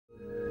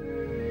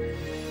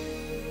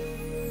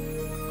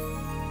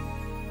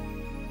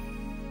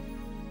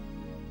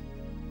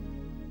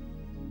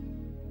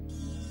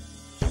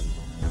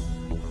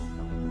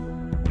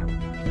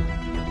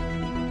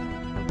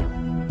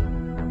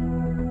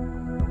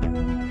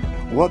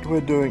What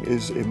we're doing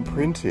is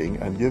imprinting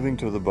and giving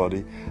to the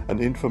body an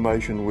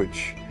information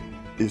which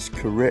is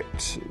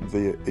correct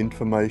the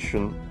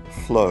information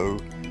flow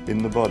in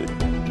the body.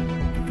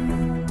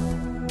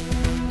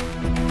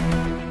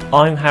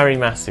 I'm Harry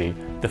Massey,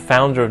 the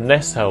founder of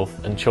NES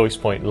Health and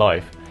ChoicePoint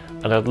Life,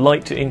 and I'd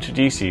like to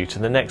introduce you to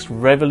the next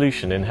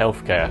revolution in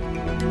healthcare.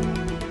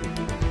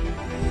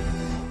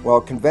 While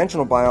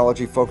conventional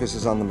biology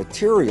focuses on the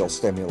material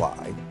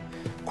stimuli,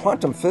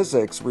 quantum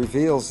physics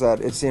reveals that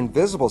it's the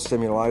invisible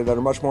stimuli that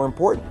are much more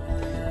important.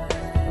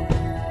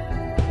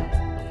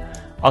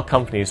 Our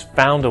company has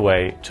found a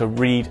way to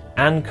read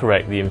and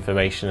correct the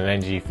information and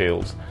energy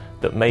fields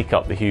that make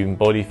up the human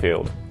body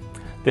field.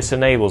 This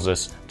enables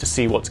us to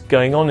see what's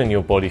going on in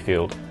your body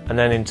field and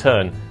then in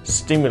turn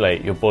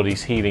stimulate your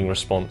body's healing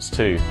response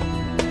too.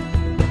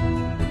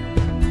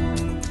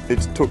 It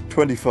took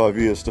 25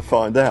 years to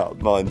find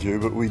out, mind you,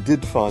 but we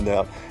did find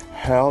out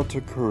how to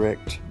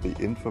correct the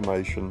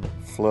information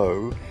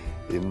flow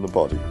in the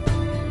body.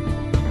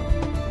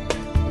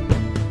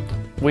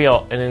 We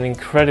are in an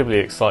incredibly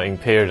exciting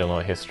period in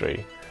our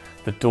history,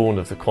 the dawn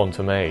of the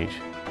quantum age.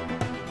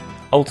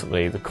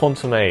 Ultimately, the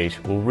quantum age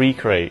will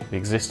recreate the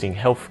existing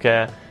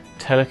healthcare,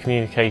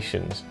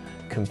 telecommunications,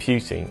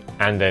 computing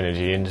and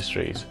energy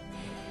industries.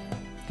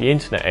 The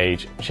internet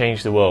age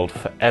changed the world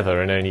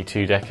forever in only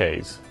 2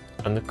 decades,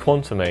 and the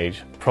quantum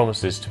age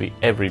promises to be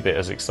every bit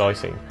as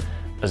exciting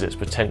as its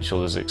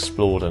potential is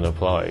explored and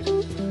applied.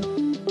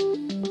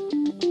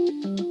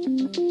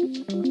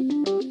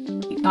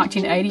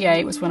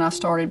 1988 was when I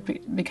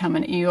started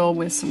becoming ill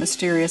with some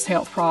mysterious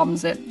health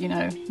problems that,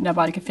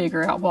 nobody could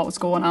figure out what was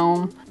going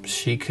on.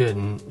 She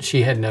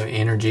had no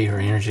energy. Her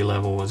energy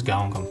level was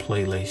gone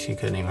completely. She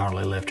couldn't even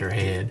hardly lift her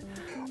head.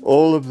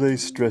 All of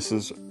these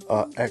stresses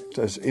act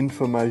as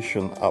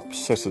information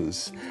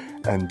upsetters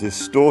and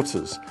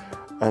distorters.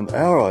 And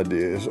our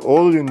idea is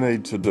all you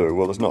need to do,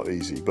 well, it's not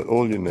easy, but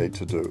all you need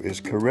to do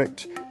is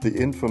correct the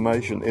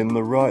information in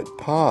the right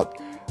part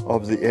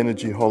of the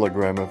energy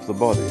hologram of the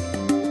body.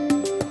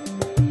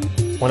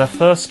 When I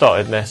first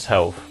started NES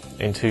Health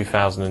in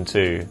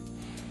 2002,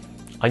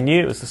 I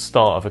knew it was the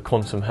start of a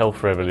quantum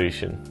health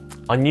revolution.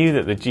 I knew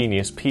that the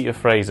genius Peter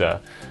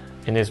Fraser,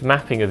 in his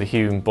mapping of the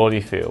human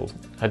body field,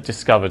 had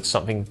discovered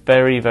something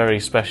very, very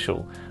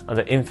special, and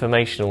that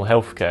informational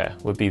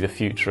healthcare would be the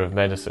future of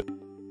medicine.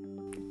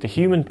 The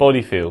human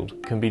body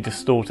field can be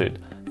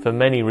distorted for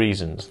many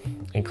reasons,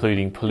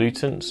 including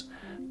pollutants,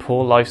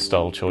 poor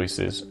lifestyle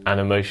choices, and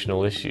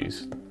emotional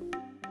issues.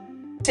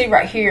 See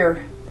right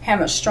here how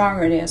much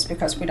stronger it is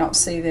because we don't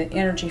see the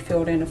energy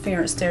field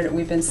interference there that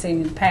we've been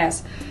seeing in the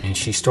past. And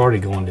she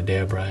started going to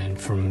Deborah,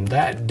 and from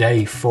that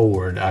day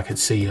forward, I could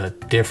see a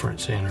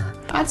difference in her.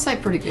 I'd say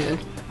pretty good.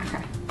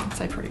 Okay, I'd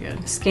say pretty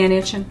good. Skin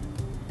itching?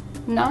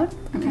 No?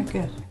 Okay,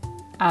 good.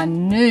 I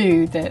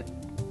knew that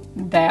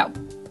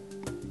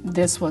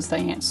this was the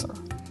answer.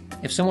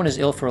 If someone is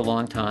ill for a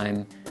long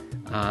time,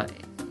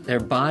 their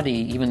body,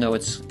 even though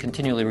it's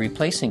continually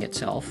replacing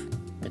itself,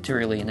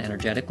 materially and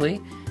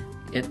energetically,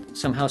 it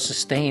somehow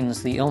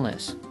sustains the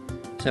illness.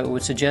 So it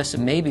would suggest that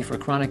maybe for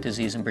chronic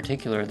disease in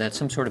particular, that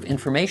some sort of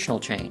informational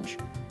change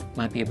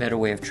might be a better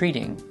way of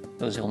treating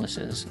those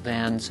illnesses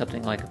than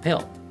something like a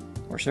pill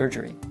or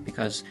surgery,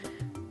 because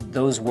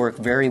those work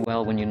very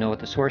well when you know what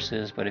the source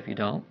is, but if you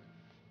don't,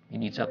 you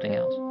need something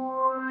else.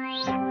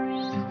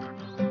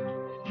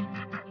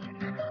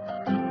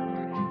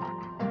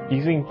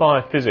 Using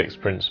biophysics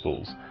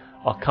principles,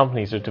 our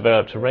companies have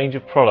developed a range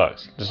of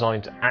products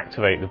designed to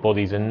activate the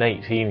body's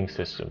innate healing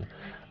system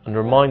and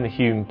remind the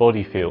human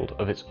body field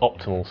of its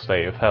optimal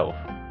state of health.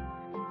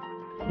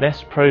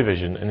 NES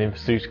ProVision and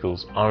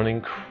Infoceuticals are an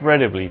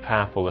incredibly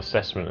powerful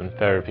assessment and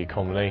therapy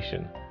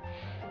combination.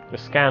 The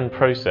scan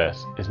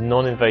process is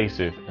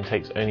non-invasive and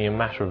takes only a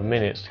matter of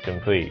minutes to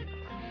complete.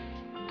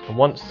 And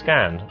once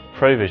scanned,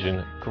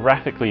 ProVision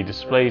graphically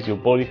displays your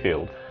body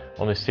field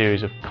on a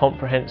series of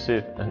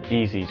comprehensive and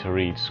easy to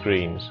read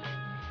screens.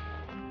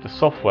 The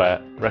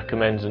software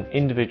recommends an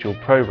individual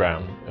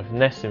program of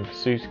NES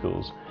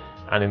Infoceuticals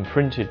and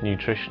imprinted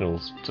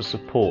nutritionals to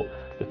support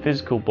the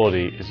physical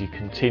body as you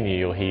continue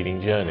your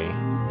healing journey.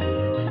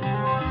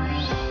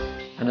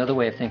 Another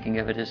way of thinking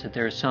of it is that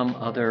there is some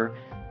other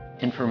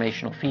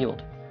informational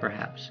field,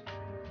 perhaps,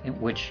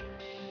 which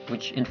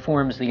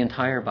informs the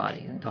entire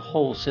body, the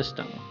whole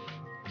system,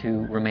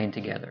 to remain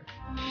together.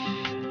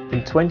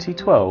 In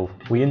 2012,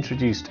 we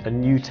introduced a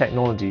new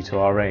technology to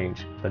our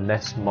range, the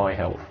NES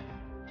miHealth.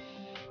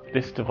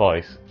 This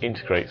device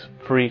integrates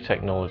 3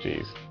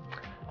 technologies: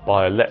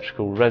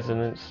 bioelectrical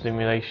resonance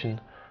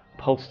stimulation,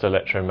 pulsed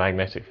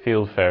electromagnetic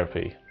field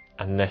therapy,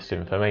 and NES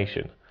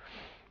information.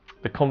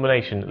 The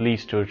combination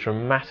leads to a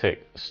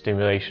dramatic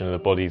stimulation of the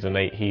body's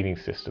innate healing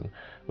system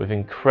with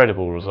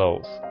incredible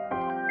results.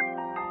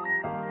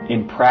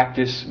 In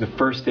practice, the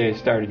first day I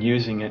started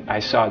using it,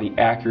 I saw the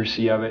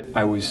accuracy of it.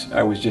 I was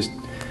just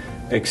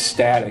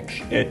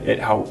ecstatic at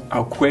how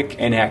quick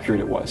and accurate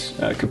it was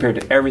compared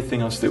to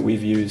everything else that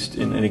we've used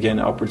in, and again,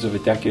 upwards of a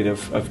decade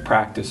of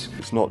practice.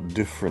 It's not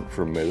different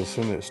from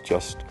medicine, it's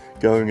just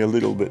going a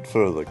little bit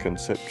further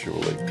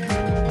conceptually.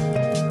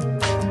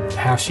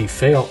 how she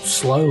felt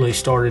slowly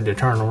started to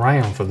turn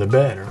around for the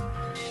better.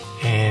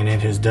 And it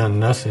has done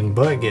nothing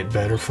but get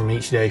better from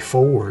each day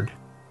forward.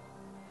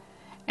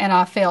 And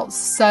I felt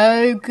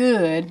so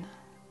good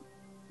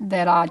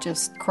that I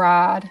just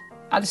cried.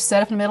 I just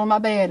sat up in the middle of my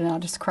bed and I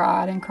just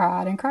cried and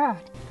cried and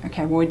cried.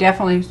 Okay, well, we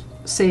definitely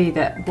see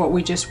that what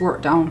we just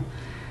worked on,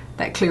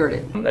 that cleared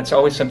it. That's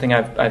always something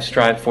I've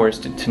strived for, is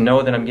to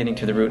know that I'm getting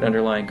to the root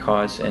underlying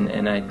cause, and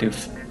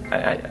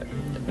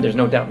there's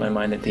no doubt in my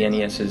mind that the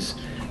NES is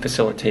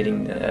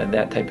facilitating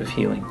that type of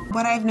healing.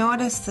 What I've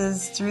noticed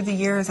is through the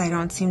years I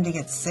don't seem to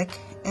get sick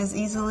as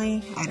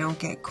easily. I don't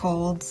get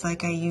colds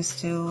like I used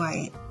to.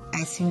 I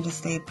seem to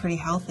stay pretty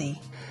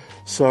healthy.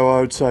 So I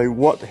would say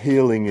what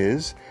healing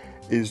is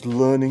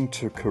learning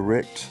to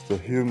correct the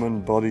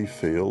human body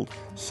field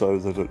so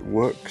that it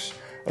works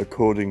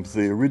according to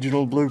the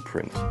original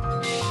blueprint.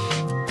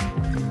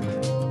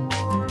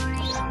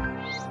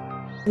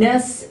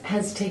 NES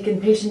has taken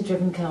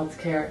patient-driven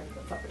healthcare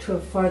to a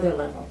farther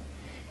level.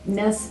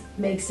 NES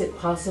makes it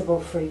possible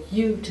for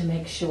you to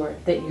make sure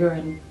that you're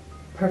in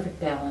perfect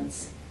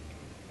balance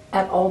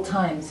at all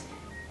times.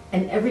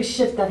 And every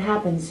shift that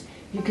happens,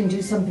 you can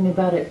do something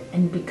about it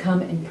and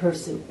become in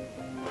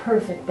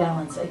perfect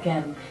balance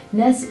again.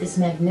 NES is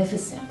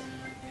magnificent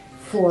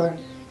for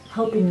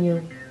helping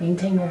you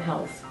maintain your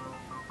health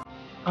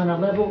on a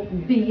level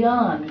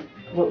beyond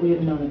what we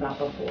have known about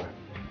before.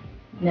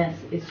 NES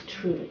is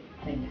truly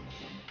magnificent.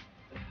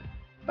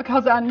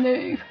 Because I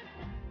knew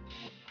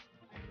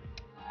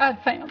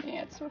I'd found the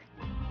answer.